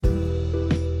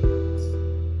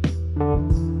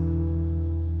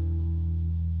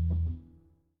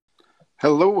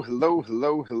Hello, hello,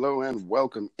 hello, hello, and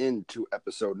welcome into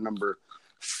episode number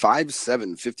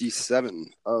 5757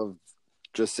 of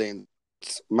Just Saying.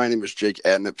 My name is Jake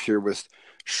Adnip here with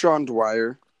Sean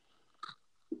Dwyer.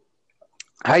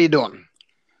 How you doing?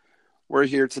 We're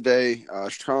here today.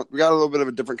 We got a little bit of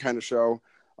a different kind of show.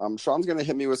 Sean's going to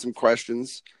hit me with some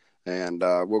questions, and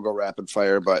we'll go rapid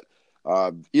fire. But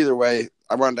either way,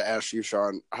 I wanted to ask you,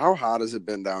 Sean, how hot has it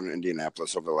been down in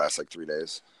Indianapolis over the last 3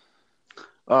 days?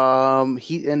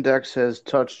 Heat index has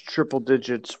touched triple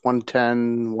digits,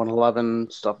 110,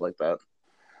 111, stuff like that.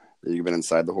 You've been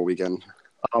inside the whole weekend?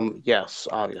 Yes,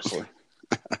 obviously.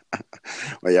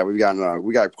 Well, yeah, we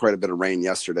got quite a bit of rain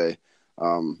yesterday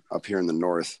up here in the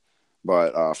north,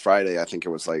 but Friday I think it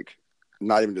was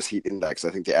not even just heat index. I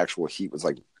think the actual heat was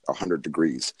 100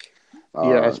 degrees.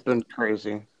 Yeah, it's been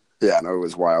crazy. Yeah, no, it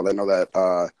was wild. I know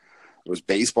that it was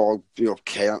baseball.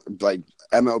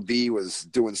 MLB was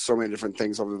doing so many different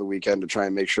things over the weekend to try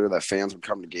and make sure that fans would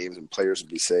come to games and players would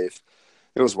be safe.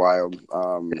 It was wild.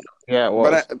 Yeah, it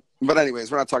was. But anyways,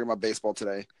 we're not talking about baseball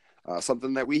today.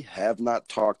 Something that we have not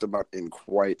talked about in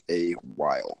quite a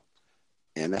while: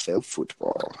 NFL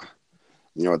football.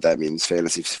 You know what that means?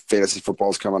 Fantasy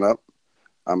football is coming up.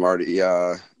 I've already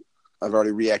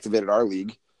reactivated our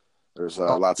league. There's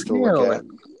lots to look at.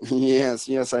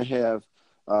 Yes, I have.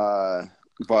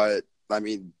 But I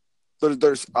mean,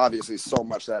 there's obviously so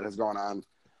much that has gone on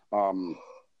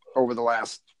over the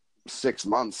last 6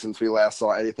 months since we last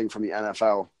saw anything from the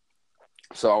NFL.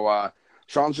 So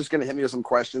Sean's just going to hit me with some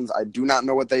questions. I do not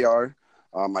know what they are.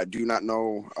 I do not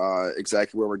know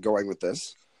exactly where we're going with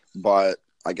this, but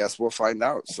I guess we'll find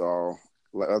out. So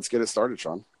let's get it started,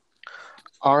 Sean.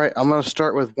 All right, I'm going to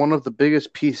start with one of the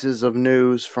biggest pieces of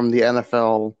news from the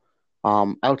NFL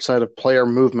outside of player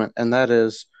movement, and that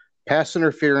is pass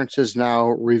interference is now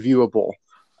reviewable.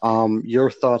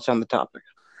 Your thoughts on the topic?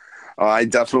 I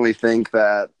definitely think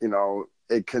that,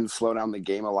 it can slow down the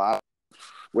game a lot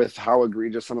with how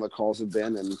egregious some of the calls have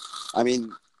been. And I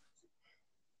mean,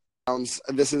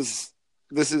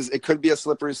 it could be a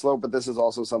slippery slope, but this is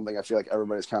also something I feel like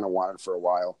everybody's kind of wanted for a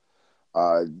while.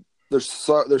 There's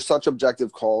such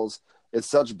objective calls. It's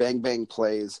such bang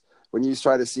plays. When you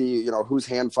try to see, who's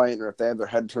hand fighting or if they have their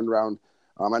head turned around,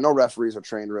 I know referees are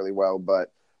trained really well,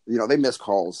 but they miss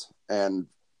calls. And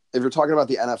if you're talking about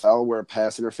the NFL, where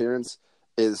pass interference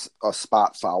is a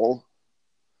spot foul,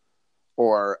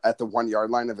 or at the 1 yard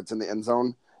line if it's in the end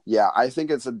zone, yeah, I think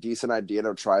it's a decent idea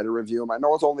to try to review them. I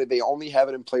know they only have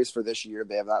it in place for this year.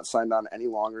 They have not signed on any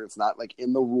longer. It's not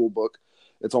in the rule book.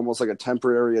 It's almost like a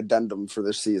temporary addendum for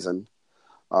this season.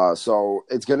 So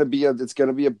it's gonna be an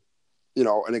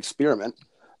experiment,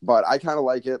 but I kind of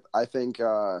like it. I think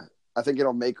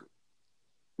it'll make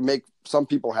some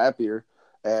people happier.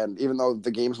 And even though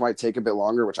the games might take a bit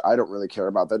longer, which I don't really care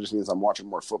about, that just means I'm watching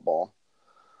more football.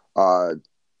 I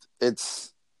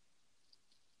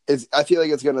feel like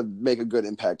it's gonna make a good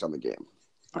impact on the game.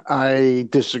 I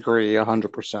disagree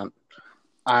 100%.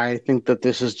 I think that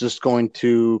this is just going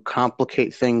to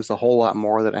complicate things a whole lot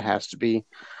more than it has to be.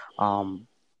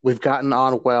 We've gotten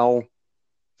on well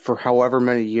for however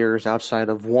many years outside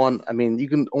of one. I mean, you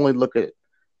can only look at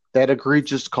that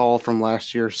egregious call from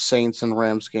last year's Saints and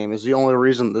Rams game is the only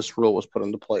reason this rule was put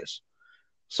into place.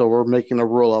 So we're making a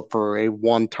rule up for a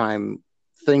one-time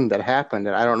thing that happened,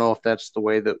 and I don't know if that's the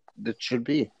way that it should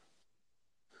be.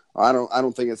 I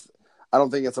don't think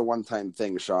it's a one-time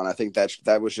thing, Sean. I think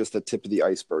that was just the tip of the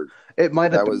iceberg. It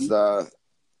might have been. That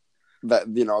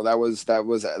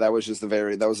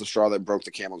was the straw that broke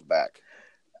the camel's back.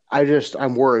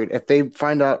 I'm worried if they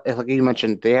find out, like you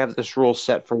mentioned, they have this rule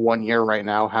set for 1 year right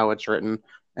now, how it's written,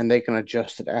 and they can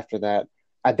adjust it after that.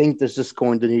 I think this is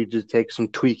going to need to take some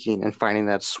tweaking and finding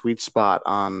that sweet spot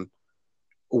on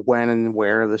when and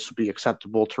where this would be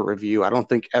acceptable to review. I don't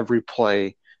think every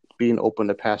play being open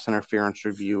to pass interference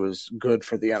review is good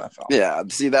for the NFL. Yeah,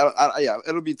 see that?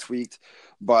 It'll be tweaked,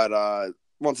 but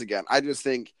once again, I just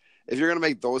think if you're going to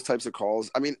make those types of calls,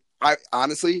 I mean, I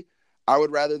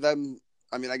would rather them.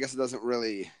 I mean, I guess it doesn't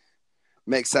really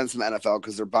make sense in the NFL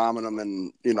because they're bombing them,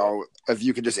 and if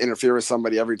you could just interfere with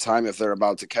somebody every time if they're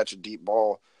about to catch a deep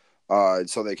ball,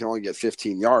 so they can only get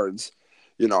 15 yards,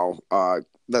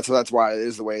 that's why it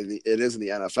is the way it is in the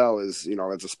NFL. Is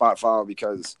it's a spot foul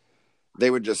because they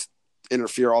would just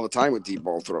interfere all the time with deep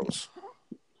ball throws.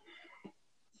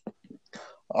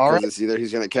 All right. It's either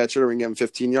he's going to catch it or we can give him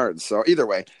 15 yards. So either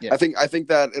way, yeah. I think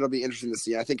that it'll be interesting to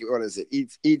see. I think what is it?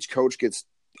 Each coach gets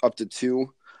up to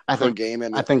 2 per game,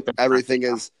 and I think everything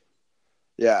is.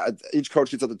 Yeah, each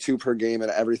coach gets up to 2 per game, and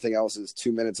everything else is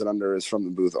 2 minutes and under is from the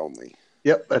booth only.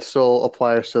 Yep, that still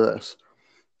applies to this.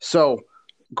 So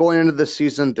going into this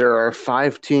season, there are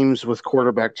 5 teams with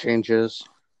quarterback changes.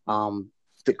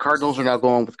 The Cardinals are now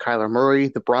going with Kyler Murray.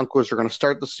 The Broncos are going to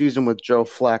start the season with Joe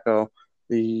Flacco.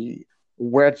 The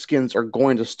Redskins are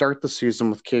going to start the season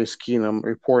with Case Keenum,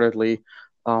 reportedly.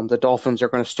 The Dolphins are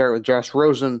going to start with Josh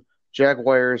Rosen.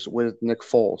 Jaguars with Nick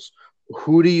Foles.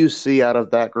 Who do you see out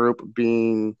of that group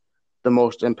being the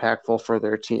most impactful for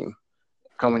their team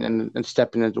coming in and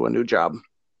stepping into a new job?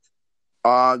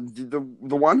 The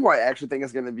one who I actually think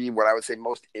is going to be what I would say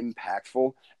most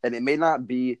impactful, and it may not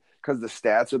be because the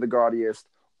stats are the gaudiest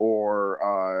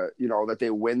or that they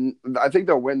win. I think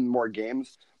they'll win more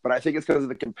games, but I think it's because of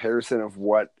the comparison of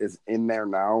what is in there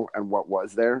now and what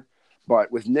was there.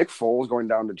 But with Nick Foles going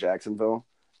down to Jacksonville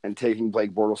and taking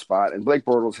Blake Bortles' spot, and Blake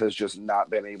Bortles has just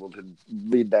not been able to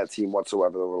lead that team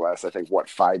whatsoever over the last, I think,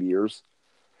 5 years.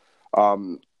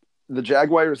 The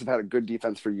Jaguars have had a good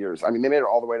defense for years. I mean, they made it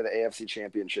all the way to the AFC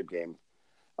Championship game.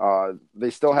 They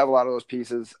still have a lot of those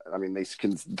pieces. I mean,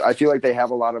 I feel like they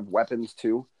have a lot of weapons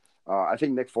too. I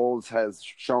think Nick Foles has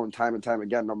shown time and time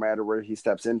again, no matter where he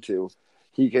steps into,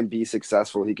 he can be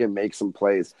successful. He can make some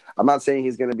plays. I'm not saying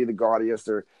he's going to be the gaudiest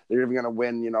or they're even going to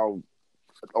win,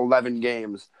 11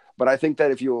 games. But I think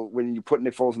that when you put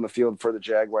Nick Foles in the field for the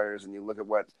Jaguars and you look at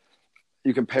what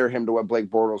you compare him to what Blake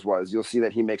Bortles was, you'll see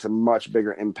that he makes a much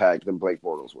bigger impact than Blake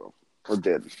Bortles will or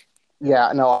did.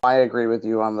 Yeah, no, I agree with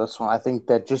you on this one. I think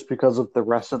that just because of the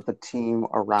rest of the team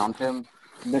around him,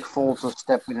 Nick Foles is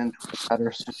stepping into a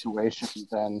better situation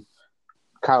than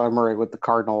Kyler Murray with the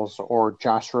Cardinals or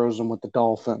Josh Rosen with the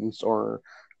Dolphins or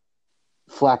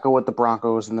Flacco with the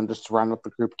Broncos, and then just to round up the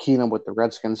group, Keenum with the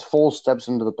Redskins. Foles steps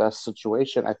into the best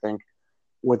situation, I think,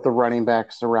 with the running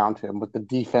backs around him, with the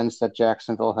defense that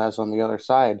Jacksonville has on the other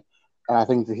side. And I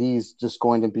think that he's just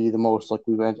going to be the most, like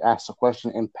we've asked the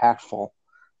question, impactful.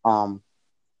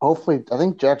 Hopefully, I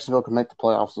think Jacksonville can make the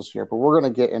playoffs this year, but we're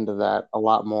going to get into that a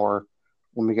lot more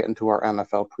when we get into our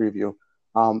NFL preview.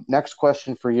 Next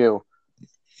question for you.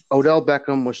 Odell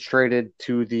Beckham was traded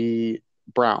to the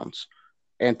Browns.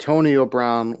 Antonio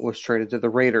Brown was traded to the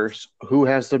Raiders. Who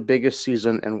has the biggest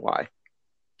season and why?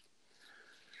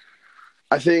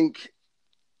 I think,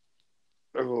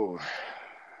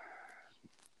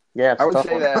 yeah, I would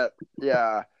say that,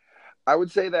 I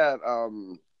would say that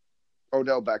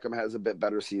Odell Beckham has a bit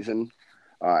better season.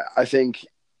 I think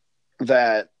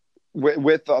that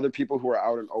with the other people who are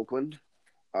out in Oakland,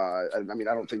 I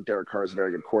don't think Derek Carr is a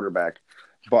very good quarterback,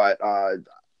 but I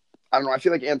don't know. I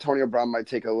feel like Antonio Brown might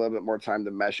take a little bit more time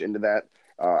to mesh into that.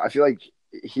 I feel like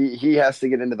he has to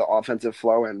get into the offensive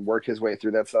flow and work his way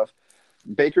through that stuff.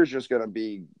 Baker's just going to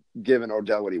be giving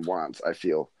Odell what he wants, I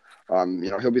feel.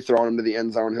 He'll be throwing him to the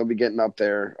end zone. He'll be getting up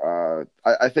there.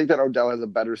 I think that Odell has a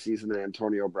better season than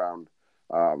Antonio Brown.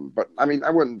 But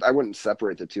I wouldn't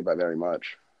separate the two by very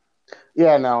much.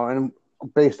 Yeah, no, and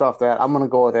based off that, I'm going to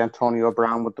go with Antonio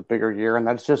Brown with the bigger year, and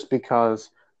that's just because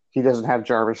he doesn't have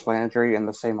Jarvis Landry in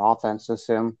the same offense as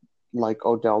him, like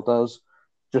Odell does,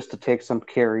 just to take some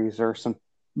carries or some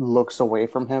looks away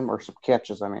from him or some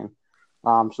catches.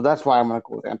 So that's why I'm going to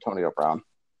go with Antonio Brown.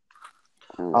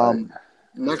 Right.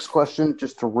 Next question,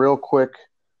 just a real quick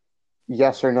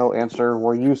yes or no answer.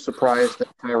 Were you surprised that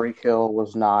Tyreek Hill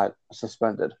was not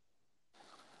suspended?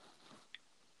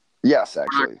 Yes,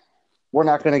 actually. We're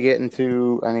not going to get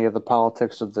into any of the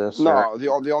politics of this. No, the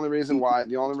only reason why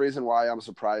I'm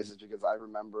surprised is because I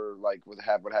remember what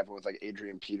happened with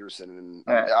Adrian Peterson,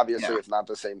 and obviously it's not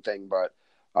the same thing, but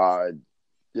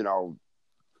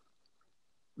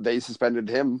they suspended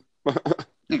him.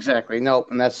 Exactly.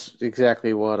 Nope, and that's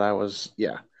exactly what I was.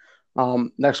 Yeah.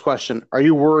 Next question: are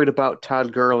you worried about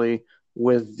Todd Gurley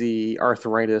with the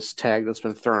arthritis tag that's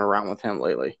been thrown around with him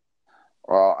lately?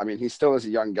 Well, he still is a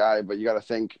young guy, but you got to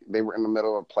think they were in the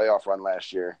middle of a playoff run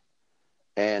last year,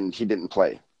 and he didn't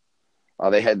play.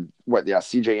 They had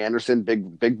C.J. Anderson,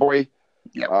 big boy,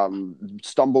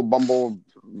 stumble, bumble,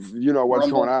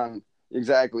 what's going on.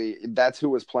 Exactly, that's who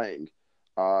was playing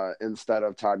instead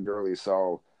of Todd Gurley.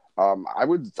 So I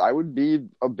would be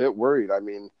a bit worried.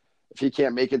 If he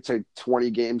can't make it to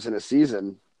 20 games in a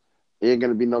season, he ain't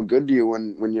going to be no good to you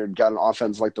when you've got an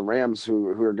offense like the Rams who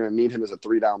are going to need him as a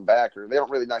 3-down back. Or they don't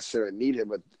really necessarily need him,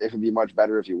 but it would be much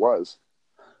better if he was.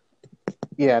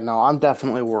 Yeah, no, I'm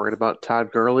definitely worried about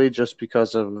Todd Gurley just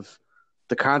because of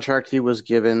the contract he was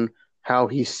given, how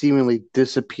he seemingly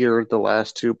disappeared the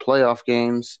last 2 playoff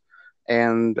games.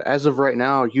 And as of right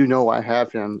now, I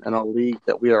have him in a league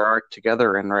that we are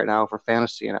together in right now for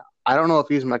fantasy. And I don't know if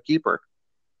he's my keeper.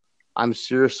 I'm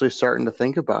seriously starting to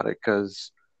think about it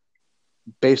because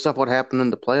based off what happened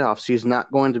in the playoffs, he's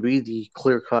not going to be the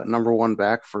clear-cut number 1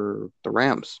 back for the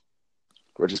Rams.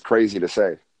 Which is crazy to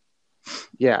say.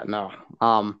 Yeah, no.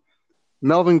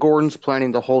 Melvin Gordon's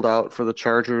planning to hold out for the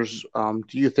Chargers. Do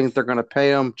you think they're going to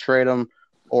pay him, trade him,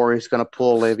 or he's going to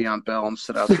pull Le'Veon Bell and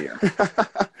sit out the year?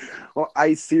 Well,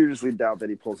 I seriously doubt that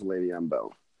he pulls a Le'Veon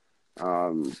Bell.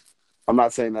 I'm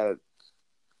not saying that.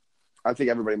 I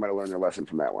think everybody might have learned their lesson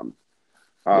from that one.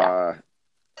 Yeah.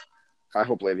 I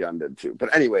hope Le'Veon did too.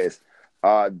 But anyways,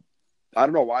 I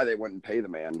don't know why they wouldn't pay the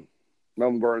man.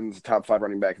 Melvin Gordon's a top 5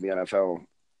 running back in the NFL,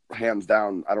 hands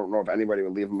down. I don't know if anybody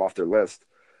would leave him off their list.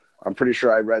 I'm pretty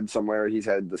sure I read somewhere he's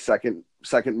had the second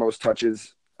most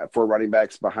touches for running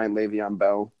backs behind Le'Veon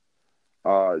Bell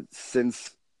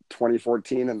since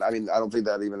 2014, and I mean I don't think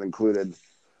that even included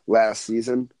last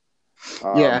season.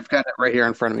 Yeah, I've got it right here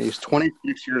in front of me. He's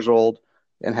 26 years old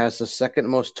and has the second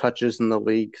most touches in the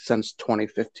league since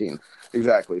 2015.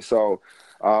 Exactly. So,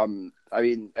 I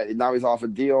mean, now he's off a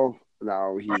deal.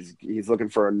 Now he's looking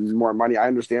for more money. I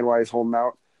understand why he's holding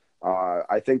out.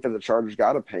 I think that the Chargers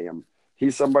got to pay him.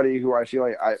 He's somebody who I feel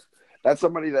like that's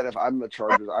somebody that if I'm the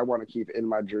Chargers, I want to keep in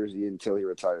my jersey until he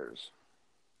retires.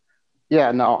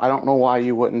 Yeah, no, I don't know why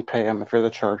you wouldn't pay him if you're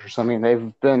the Chargers. I mean,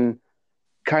 they've been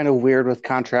kind of weird with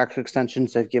contract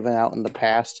extensions they've given out in the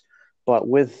past, but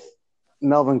with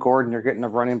Melvin Gordon, you're getting a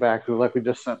running back who, like we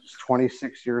just said, is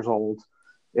 26 years old,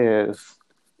 is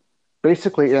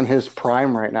basically in his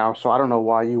prime right now. So I don't know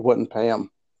why you wouldn't pay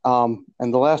him. And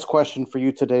the last question for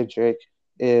you today, Jake,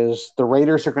 is the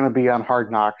Raiders are going to be on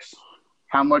Hard Knocks.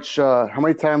 How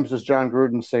many times does John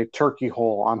Gruden say turkey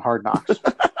hole on Hard Knocks?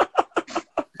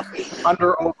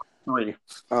 Under over 3.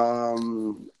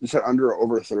 You said under or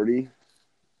over 30?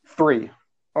 3.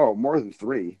 Oh, more than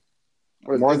 3.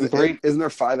 More than 3? Isn't there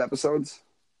 5 episodes?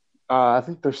 I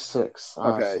think there's 6.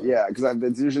 Honestly. Okay, yeah, because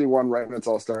it's usually one right when it's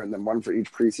all starting, and then one for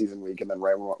each preseason week, and then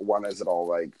right one as it all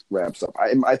like wraps up.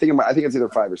 I think it's either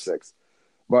 5 or 6,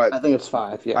 but I think it's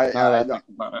 5. Yeah, I think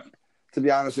about it. To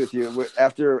be honest with you,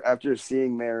 after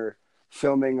seeing their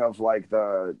filming of like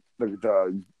the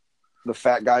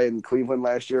fat guy in Cleveland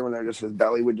last year when his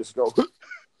belly would just go.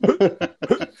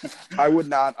 I would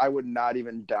not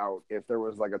even doubt if there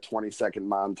was like a 20-second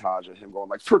montage of him going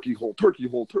like turkey hole, turkey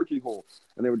hole, turkey hole,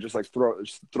 and they would just like throw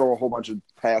a whole bunch of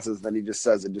passes. And then he just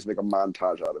says it, just make a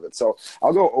montage out of it. So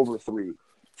I'll go over 3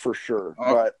 for sure.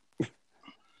 But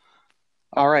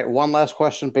all right, one last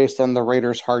question based on the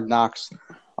Raiders' Hard Knocks.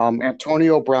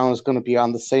 Antonio Brown is going to be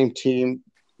on the same team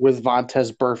with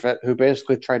Vontaze Burfict, who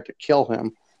basically tried to kill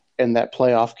him in that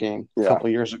playoff game a couple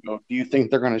of years ago. Do you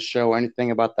think they're going to show anything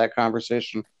about that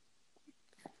conversation?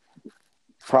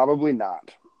 Probably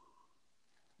not.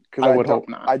 I would hope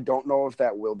not. I don't know if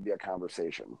that will be a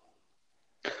conversation.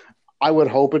 I would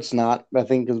hope it's not. I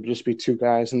think it'll just be 2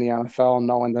 guys in the NFL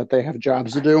knowing that they have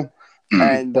jobs to do.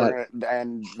 And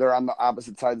they're on the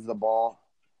opposite sides of the ball.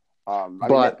 Mean,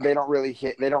 they don't really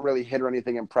hit or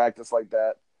anything in practice like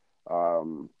that.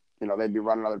 They'd be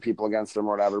running other people against them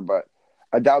or whatever, but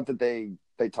I doubt that they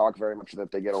talk very much,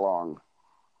 that they get along.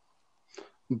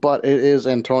 But it is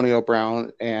Antonio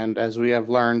Brown, and as we have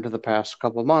learned the past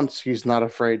couple of months, he's not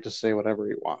afraid to say whatever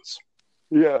he wants.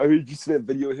 Yeah, I mean, you see that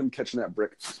video of him catching that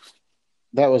brick?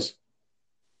 That was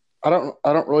I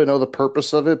don't really know the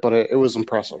purpose of it, but it was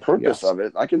impressive. Purpose of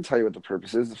it? I can tell you what the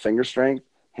purpose is. The finger strength,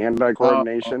 hand-eye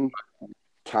coordination,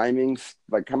 timings.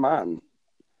 Like, come on.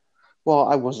 Well,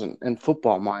 I wasn't in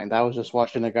football mind. I was just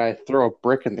watching a guy throw a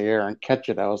brick in the air and catch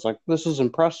it. I was like, this is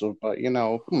impressive, but,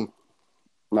 No,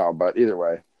 but either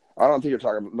way, I don't think you're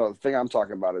talking about – no, the thing I'm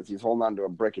talking about is he's holding on to a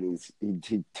brick and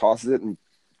he tosses it and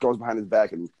goes behind his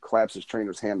back and claps his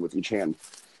trainer's hand with each hand.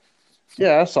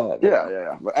 Yeah, I saw that.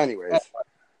 Yeah. But anyways,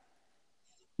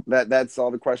 that's all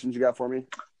the questions you got for me?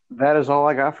 That is all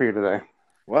I got for you today.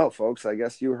 Well, folks, I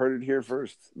guess you heard it here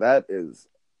first. That is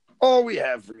all we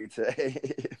have for you today.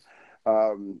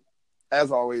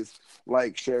 As always,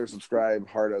 like, share, subscribe,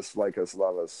 heart us, like us,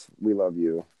 love us. We love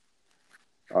you.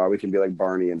 We can be like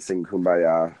Barney and sing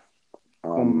Kumbaya.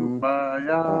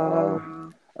 Kumbaya.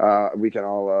 We can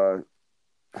all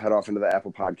head off into the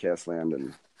Apple Podcast land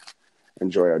and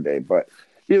enjoy our day. But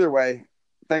either way,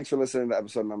 thanks for listening to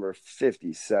episode number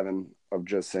 57 of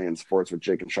Just Saying Sports with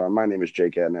Jake and Sean. My name is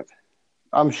Jake Adnett.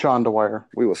 I'm Sean Dwyer.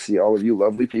 We will see all of you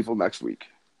lovely people next week.